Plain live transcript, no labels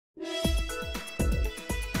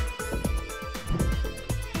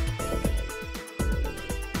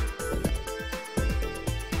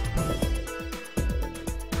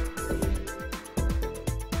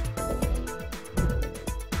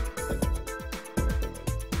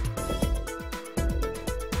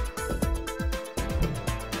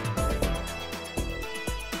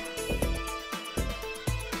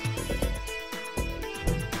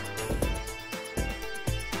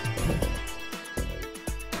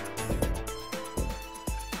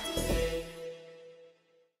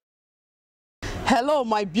Hello,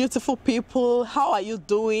 my beautiful people. How are you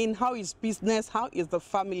doing? How is business? How is the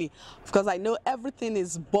family? Because I know everything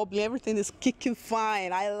is bubbling, everything is kicking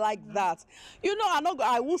fine. I like that. You know,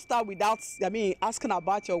 I won't start without, asking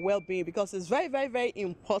about your well-being, because it's very, very, very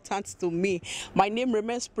important to me. My name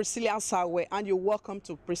remains Precey, and you're welcome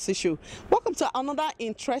to Precey Show. Welcome to another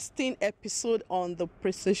interesting episode on the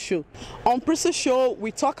Precey Show. On Precey Show,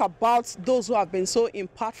 we talk about those who have been so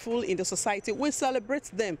impactful in the society. We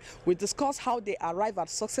celebrate them. We discuss how they arrive at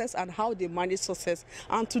success and how they manage success.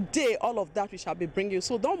 And today, all of that we shall be bringing you.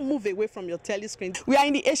 So don't move away from your telly screen. We are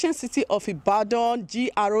in the ancient city of Ibadan,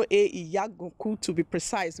 GRA Iyagoku to be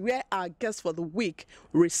precise, where our guest for the week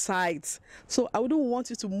resides. So I wouldn't want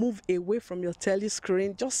you to move away from your telly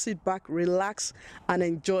screen. Just sit back, relax, and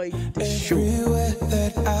enjoy the show. Everywhere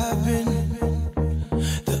that I've been,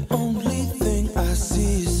 the only thing I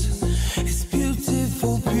see is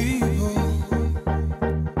beautiful people.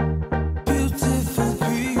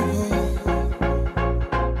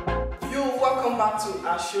 To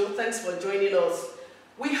our show. Thanks for joining us.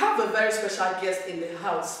 We have a very special guest in the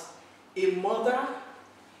house, a mother,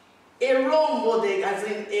 a role model, as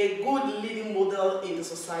in a good leading model in the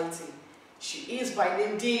society. She is by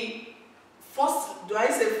name the first, do I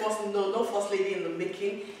say first? No, not first lady in the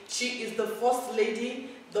making. She is the first lady,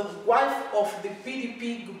 the wife of the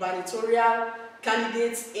PDP gubernatorial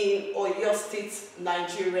candidates in Oyo State,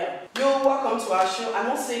 Nigeria. You're welcome to our show. I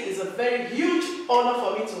must say it's a very huge honor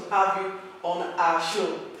for me to have you on our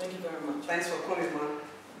show. Thank you very much. Thanks for coming, man.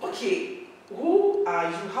 Okay, who are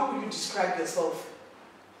you? How would you describe yourself?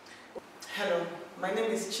 Hello, my name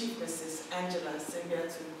is Chief Mrs. Angela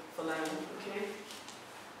Sembiatu Folarin. Okay.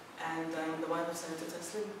 And I'm the wife of Senator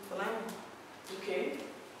Teslim Folarin. Okay.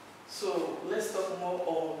 So let's talk more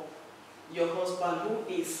on your husband, who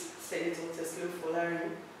is Senator Teslim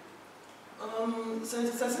Folarin.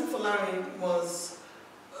 Senator Teslim Folarin was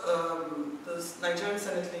the Nigerian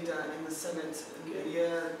Senate leader in the Senate in the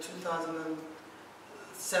year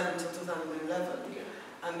 2007 to 2011. Okay.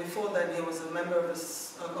 And before that, he was a member of the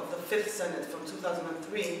 5th Senate from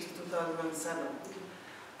 2003 to 2007.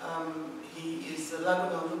 He is a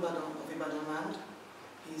Laguna Olubadon of Ibadan land.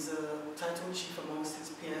 He's a title chief amongst his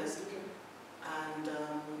peers. Okay. And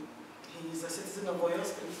he's a citizen of Oyo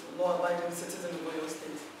State, a law-abiding citizen of Oyo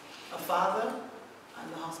State, a father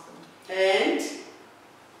and a husband. And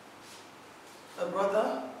a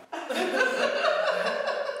brother, a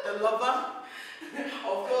lover.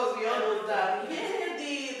 Of course, we all know that.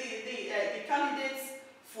 Yeah, the candidates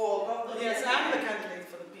for governor. Yes, I'm the candidate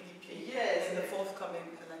for the PDP. Yes. In the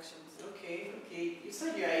forthcoming elections. Okay, okay. You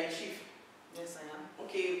said you are a chief. Yes, I am.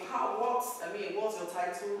 Okay, what's your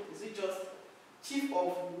title? Is it just chief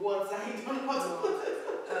of what? I don't know what to put it.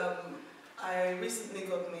 I recently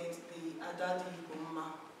got made the Adadi Bumma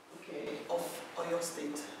of Oyo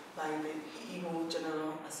State by the Igbo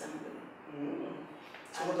General Assembly.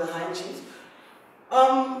 So what the high chief?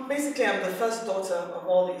 Basically, I'm the first daughter of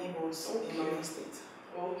all the Igbos in Oyo State.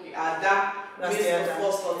 Okay, Ada That's means the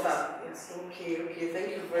first daughter. Yes. Okay, thank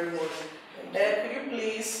you very much. Could you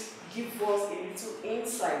please give us a little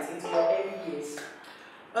insight into your early years?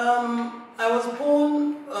 I was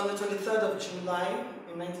born on the 23rd of July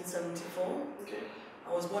in 1974. Okay. I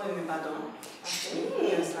was born in Ibadan, actually.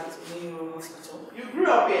 Yes, at New Hospital. You grew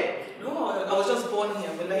up here? No, I was just born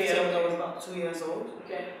here, but later when I was about 2 years old.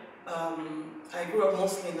 Okay. I grew up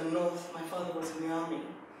mostly in the north. My father was in the army.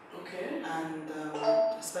 Okay. And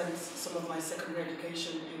spent some of my secondary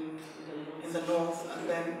education in the north. And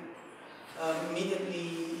then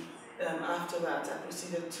immediately after that, I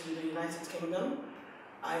proceeded to the United Kingdom.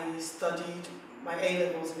 I studied my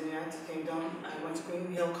A-levels in the United Kingdom. I went to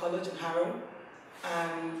Green Hill College in Harrow.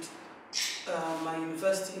 And my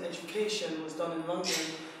university education was done in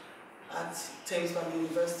London at Thames Valley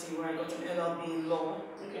University, where I got an LLB in law.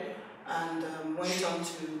 Okay. And went on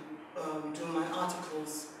to do my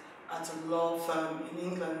articles at a law firm in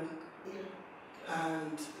England. Okay.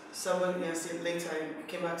 And 7 years later, I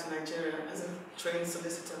came back to Nigeria as a trained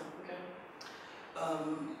solicitor. Okay.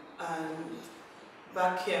 And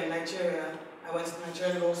back here in Nigeria, I went to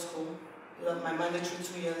Nigerian Law School my mandatory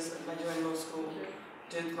 2 years at Nigerian Law School,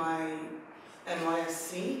 did my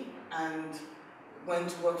NYSC, and went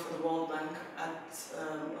to work for the World Bank at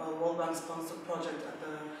a World Bank sponsored project at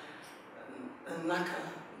the NACA,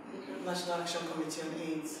 National Action Committee on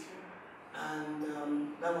AIDS. And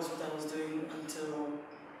that was what I was doing until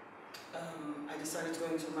I decided to go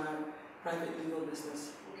into my private legal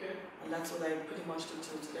business. Okay. And that's what I pretty much do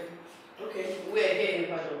till today. Okay. We're here in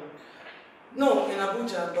Ibadan. No, in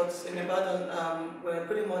Abuja, but in Ibadan, we're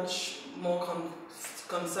pretty much more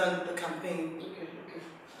concerned with the campaign. Okay.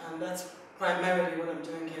 And that's primarily what I'm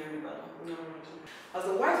doing here in Ibadan. As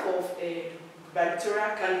the wife of a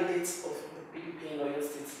gubernatorial candidate of the PDP in Oyo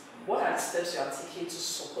State, what are the steps you are taking to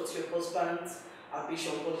support your husband's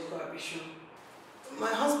ambition, political ambition?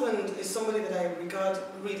 My husband is somebody that I regard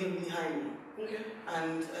really, really highly. Okay.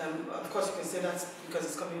 And of course you can say that's because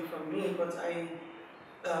it's coming from me, but I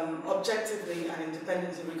objectively and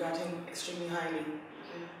independently regard him extremely highly.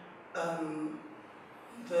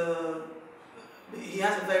 Okay. He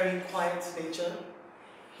has a very quiet nature.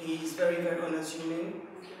 He's very, very unassuming.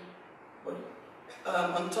 Okay. But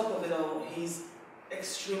on top of it all, he's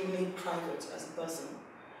extremely private as a person,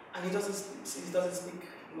 and he doesn't speak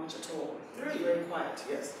much at all. Really? Very quiet,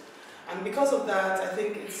 yes. And because of that, I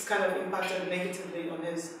think it's kind of impacted negatively on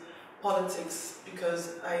his politics,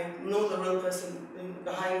 because I know the real person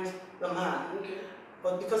behind the man. Okay.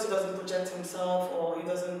 But because he doesn't project himself, or he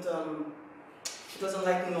doesn't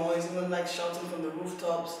like noise, he doesn't like shouting from the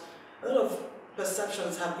rooftops, a lot of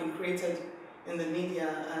perceptions have been created in the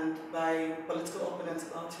media and by political opponents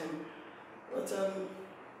about him. But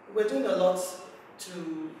we're doing a lot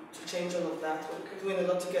to change all of that. We're doing a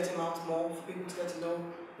lot to get him out more, for people to get to know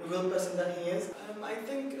the real person that he is. I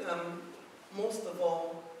think most of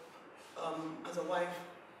all, as a wife,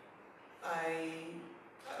 I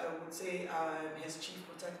would say I'm his chief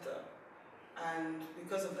protector. And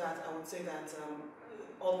because of that, I would say that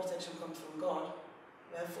all protection comes from God.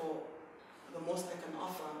 Therefore, the most I can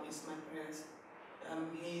offer is my prayers.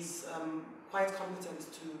 He's quite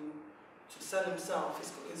competent to sell himself.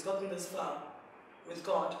 He's gotten this far with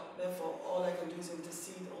God. Therefore, all I can do is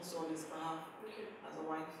intercede also on his behalf, as a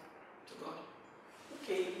wife to God.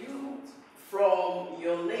 Okay, you, from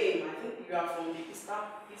your name, I think you are from the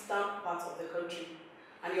eastern part of the country,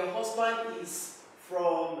 and your husband is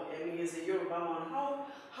from, he's a Yoruba man.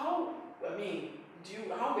 How were you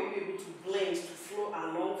able to blend, to flow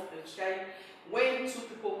along the sky when two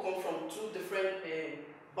people come from two different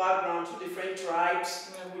backgrounds, two different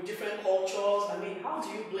tribes, with different cultures? How do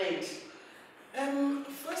you blend?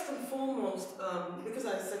 First and foremost, because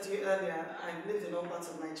I said to you earlier, I lived in all parts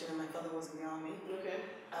of Nigeria. My father was in the army. Okay.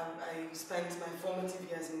 I spent my formative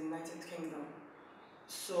years in the United Kingdom.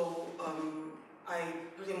 So I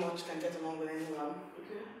pretty much can get along with anyone.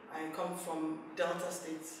 Okay. I come from Delta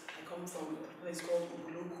State. I come from a place called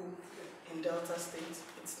Uguluku in Delta State.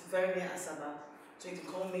 It's very near Asaba. So you can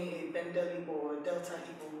call me a Bendel Igbo or a Delta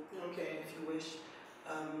Igbo, okay, if you wish.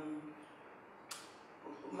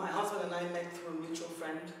 My husband and I met through a mutual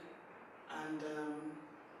friend, and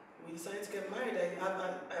we decided to get married. I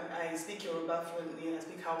speak Yoruba fluently, I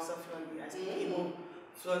speak Hausa fluently, I speak Igbo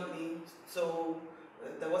fluently, so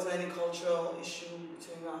there wasn't any cultural issue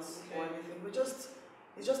between us or anything.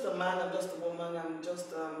 He's just a man, I'm just a woman, and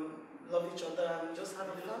just love each other and just have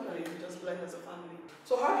a family. We just blend as a family.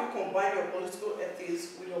 So how do you combine your political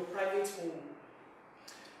ethics with your private home?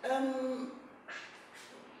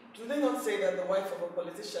 Do they not say that the wife of a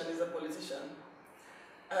politician is a politician?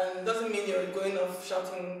 And doesn't mean you're going off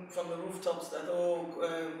shouting from the rooftops that,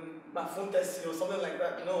 Bafuntesi or something like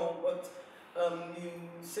that, no. But you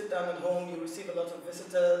sit down at home, you receive a lot of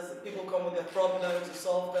visitors, people come with their problems, you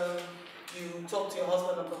solve them, you talk to your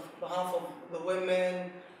husband on behalf of the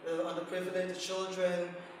women, the underprivileged, the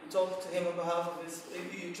children, you talk to him on behalf of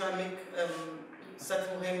you try and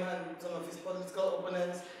settle him and some of his political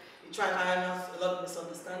opponents. You try and iron out a lot of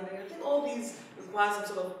misunderstanding. I think all these require some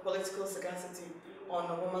sort of political sagacity on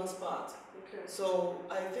a woman's part. Okay. So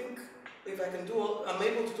I think if I can I'm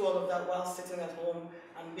able to do all of that while sitting at home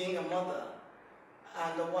and being a mother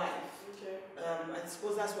and a wife. Okay. I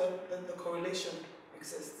suppose that's where the correlation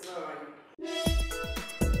exists. All right.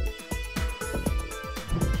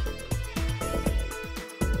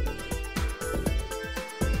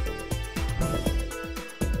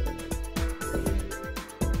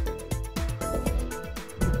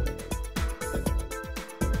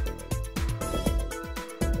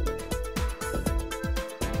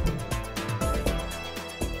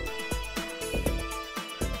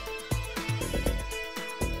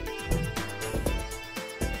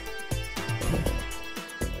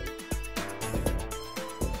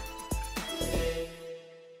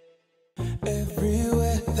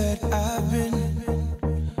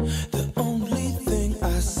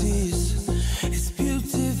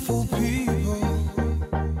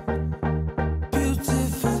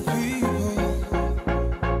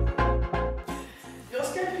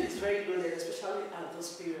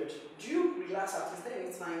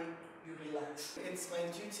 you relax? It's my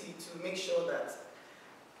duty to make sure that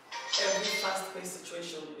every fast-paced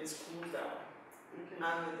situation is cooled down,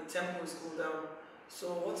 and the tempo is cooled down. So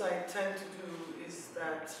what I tend to do is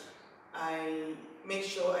that I make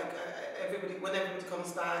sure everybody, when everybody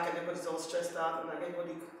comes back and everybody's all stressed out, and like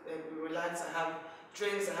everybody relax. I have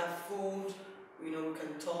drinks, I have food. You know, we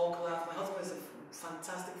can talk, laugh. My husband is a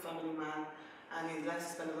fantastic family man, and he likes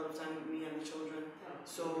to spend a lot of time with me and the children.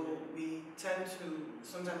 So we tend to,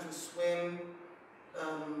 sometimes we swim,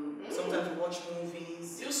 sometimes we watch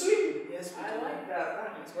movies. You swim? Yes, we I do. like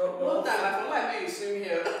that. Yes, No time, I forgot I know you swim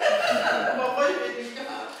here. But why did you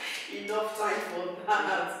have enough time for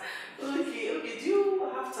that? Okay, do you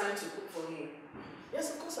have time to cook for him? Yes,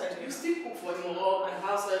 of course I do. You still cook for him or and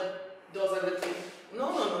househelp does everything? No,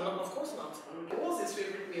 of course not. What's his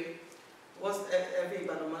favorite meal? What's every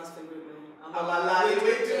Banaman's favorite meal? Amala,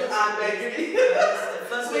 Ewedu, and Begiri.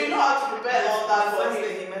 So you know how to prepare all that for him. The first him?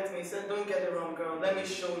 day he met me, he said, "Don't get it wrong, girl. Let me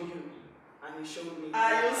show you." And he showed me.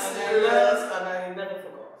 Are you and serious? I learned, and I never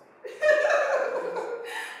forgot.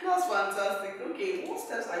 That's fantastic. Okay, what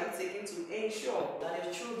steps are you taking to ensure that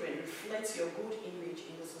your children reflect your good image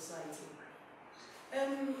in the society?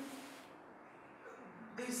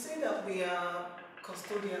 They say that we are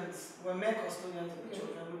custodians. We're mere custodians of the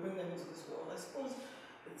children. We bring them into this world. I suppose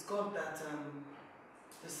it's God that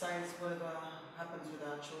decides whatever happens with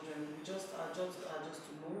our children. We just our jobs are just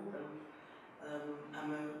to mold them.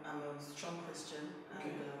 I'm a strong Christian,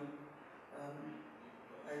 and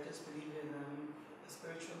I just believe in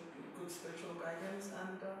good spiritual guidance,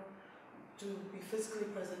 and to be physically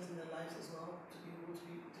present in their lives as well, to be able to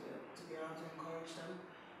be around to encourage them,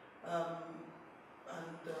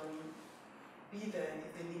 and be there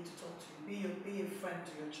if they need to talk to you. Be a friend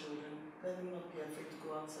to your children. Let them not be afraid to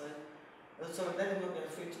go outside. Let them not be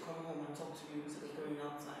afraid to come home and talk to you instead of going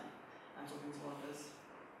outside and talking to others.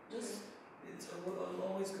 It's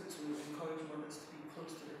always good to encourage mothers to be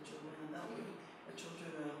close to their children, and that way the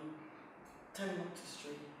children tend not to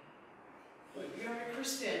stray. You're a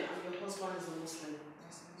Christian and your husband is a Muslim.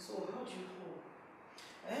 Yes. So how do you cope?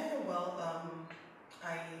 We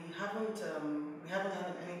haven't had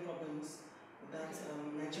any problems with that.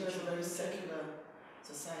 Nigeria is a very secular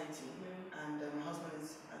society, and my husband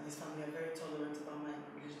and his family are very tolerant about my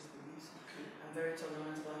religious beliefs. I'm very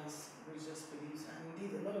tolerant about his religious beliefs, and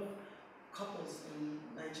indeed a lot of couples in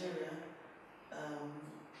Nigeria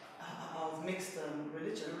are of mixed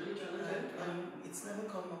religion. It's never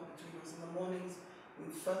come up between us. In the mornings,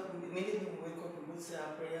 immediately we wake up, we would say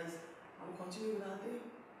our prayers, and we continue with our day.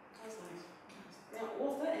 That's nice. Yeah,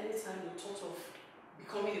 was there any time you thought of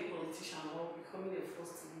becoming a politician or becoming a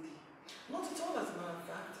first lady? Not at all, as a matter of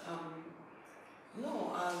fact.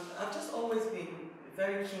 No, I've just always been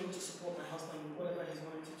very keen to support my husband in whatever he's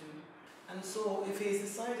wanting to do. And so if he's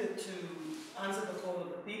decided to answer the call of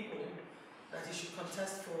the people that he should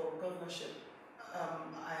contest for governorship,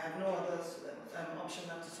 I have no other option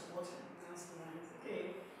than to support him. That's nice.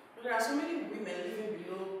 Okay. But there are so many women living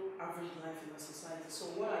below average life in the society.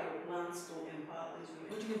 So what are your plans to empower these women?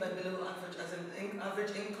 What do you mean by below average? As in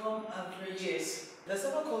average income? Average? Yes. There's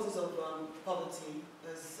several causes of poverty.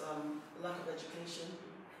 There's lack of education,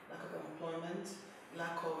 lack of employment,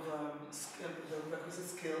 lack of the requisite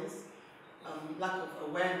skills, lack of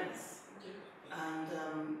awareness, and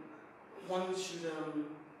one should,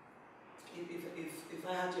 if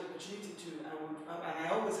I had the opportunity to, I would, and I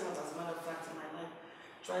always have, as a matter of fact, in my life,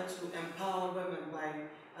 try to empower women by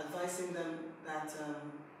advising them that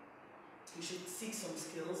you should seek some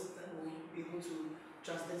skills that will be able to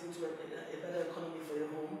translate into a better economy for your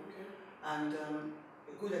home, and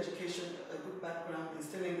a good education, a good background,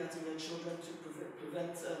 instilling that in your children to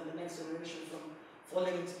prevent the next generation from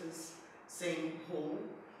falling into this same hole,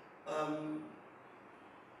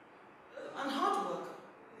 and hard work.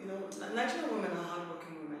 You know, Nigerian women are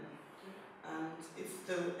hardworking women, and if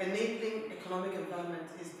the enabling economic environment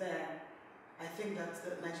is there, I think that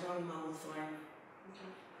the Nigerian woman will thrive.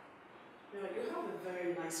 You have a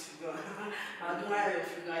very nice figure. I admire your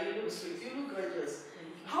figure. You look sweet. You look gorgeous.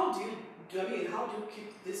 How do you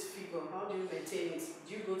keep this figure? How do you maintain it?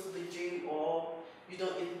 Do you go to the gym or you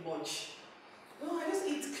don't eat much? No, I just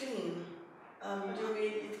eat clean. What do you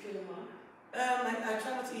mean eat clean, man? I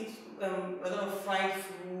try not to eat a lot of fried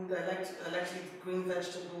food. I like to eat green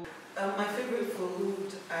vegetables. My favorite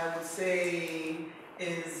food, I would say,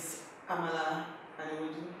 is amala and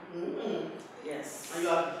ewedu. Yes. And you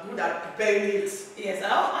are good at preparing it. Yes, I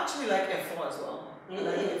actually like efo as well. I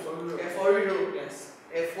like efo. Efo. Yes.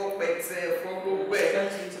 Efo pete, efo gobe,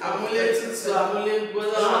 amule tutu, amule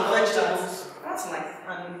bola, vegetables. That's nice.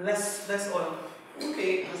 And less oil.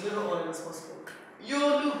 Okay. As little oil as possible. You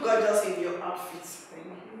look gorgeous in your outfits.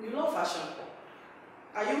 You love fashion.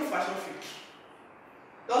 Are you a fashion freak?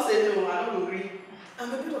 Don't say no, I don't agree.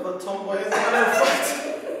 I'm a bit of a tomboy, as a matter of fact.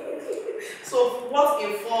 So what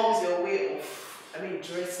informs your way of,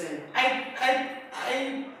 dressing?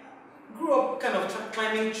 I grew up kind of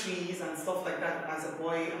climbing trees and stuff like that as a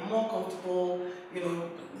boy. I'm more comfortable,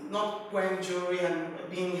 not wearing jewelry and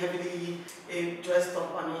being heavily dressed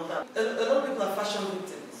up and all that. A lot of people are fashion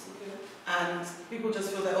victims. Okay. And people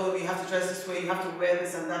just feel that, oh, you have to dress this way, you have to wear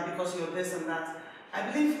this and that because you're this and that. I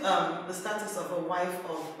believe the status of a wife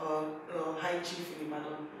of a high chief in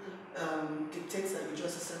Ibadan dictates that you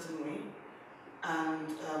dress a certain way. And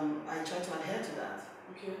I try to adhere to that.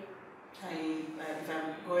 Okay. If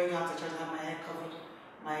I'm going out, I try to have my head covered,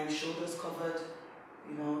 my shoulders covered,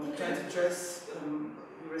 I try to dress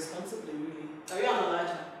responsibly, really. Are you on a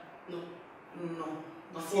ladder? No. No.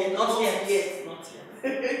 Not yet. yet. Not yet. Not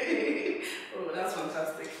yet. Oh, that's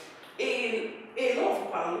fantastic. A lot of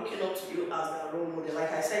people are looking up to you as their role model.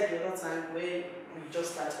 Like I said the other time when we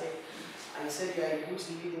just started, I said you are a good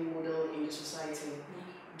leading model in the society.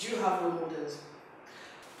 Do you have role models?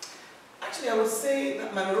 Actually, I would say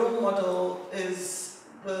that my role model is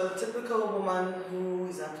the typical woman who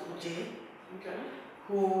is at OJ, okay,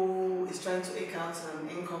 who is trying to eke out an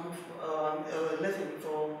income, a living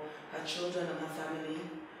for her children and her family,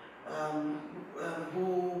 who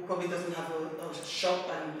probably doesn't have a shop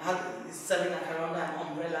and is selling like around an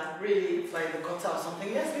umbrella, really, like the gutter or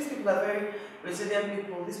something. Yes, these people are very resilient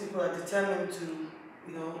people. These people are determined to,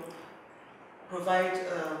 provide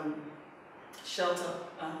shelter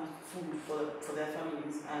and food for their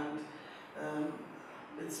families, and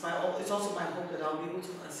it's also my hope that I'll be able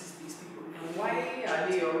to assist these people. And why are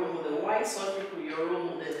they your role model? Why such people your role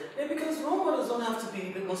model? Yeah, because role models don't have to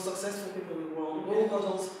be the most successful people in the world. Role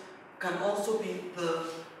models can also be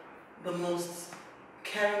the most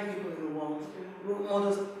caring people in the world. Role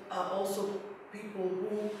models are also people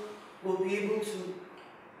who will be able to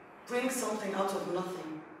bring something out of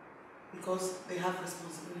nothing because they have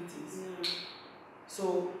responsibilities. Yeah.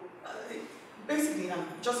 So basically, I'm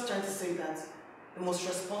just trying to say that the most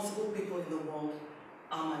responsible people in the world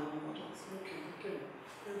are my role models. Okay.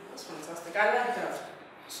 That's fantastic. I like that.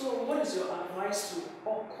 So what is your advice to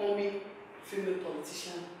upcoming female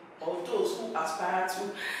politicians or those who aspire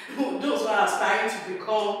those who are aspiring to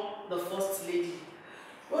become the first lady?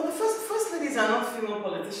 Well, the first ladies are not female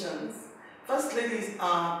politicians. First ladies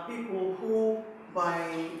are people who,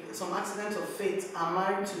 by some accident of fate, are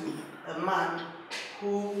married to a man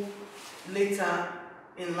who later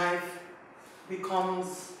in life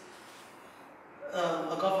becomes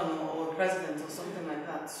a governor or a president or something like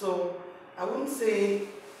that. So I wouldn't say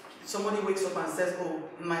somebody wakes up and says, oh,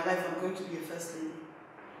 in my life I'm going to be a first lady.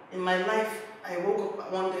 In my life, I woke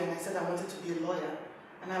up one day and I said I wanted to be a lawyer.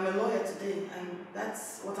 And I'm a lawyer today, and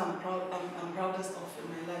that's what I'm proudest of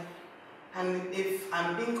in my life. And if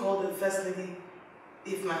I'm being called the first lady,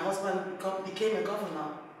 if my husband became a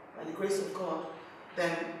governor, by the grace of God,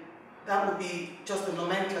 then that would be just a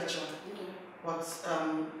nomenclature. But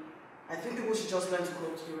I think people should just learn to grow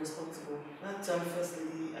up to be responsible. That term first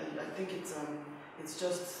lady, I think it's a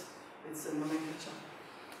nomenclature.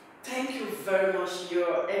 Thank you very much,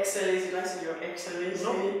 Your Excellency. Did I say Your Excellency?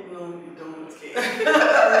 No, you don't. Okay. We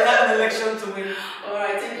have an election to win.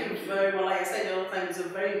 Alright, thank you very much. Like I said the other time, it's a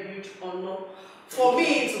very huge honor for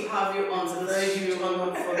me to have you on It's a very huge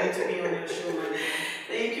honor for me to be on your show, man.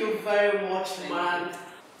 Thank you very much, man.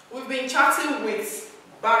 We've been chatting with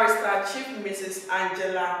Barrister Chief Mrs.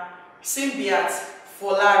 Angela Simbiat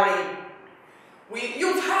Folarin.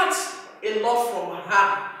 You've heard a lot from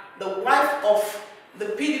her, the wife of the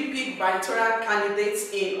PDP gubernatorial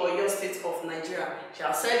candidates in Oyo State of Nigeria. She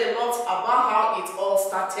has said a lot about how it all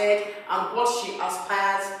started and what she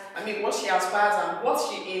aspires, and what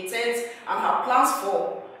she intends and her plans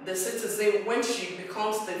for the citizen when she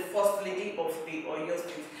becomes the first lady of the Oyo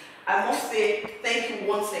State. I must say thank you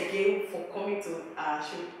once again for coming to our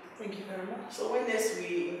show. Thank you very much. So when next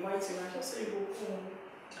we invite you, I just say you will come.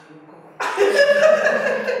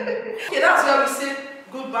 Okay, that's where we say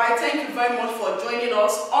goodbye. Thank you very much for joining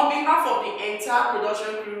us. On behalf of the entire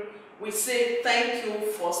production crew, we say thank you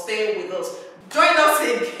for staying with us. Join us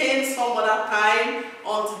again some other time.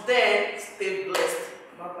 Until then, stay blessed.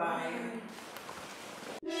 Bye-bye.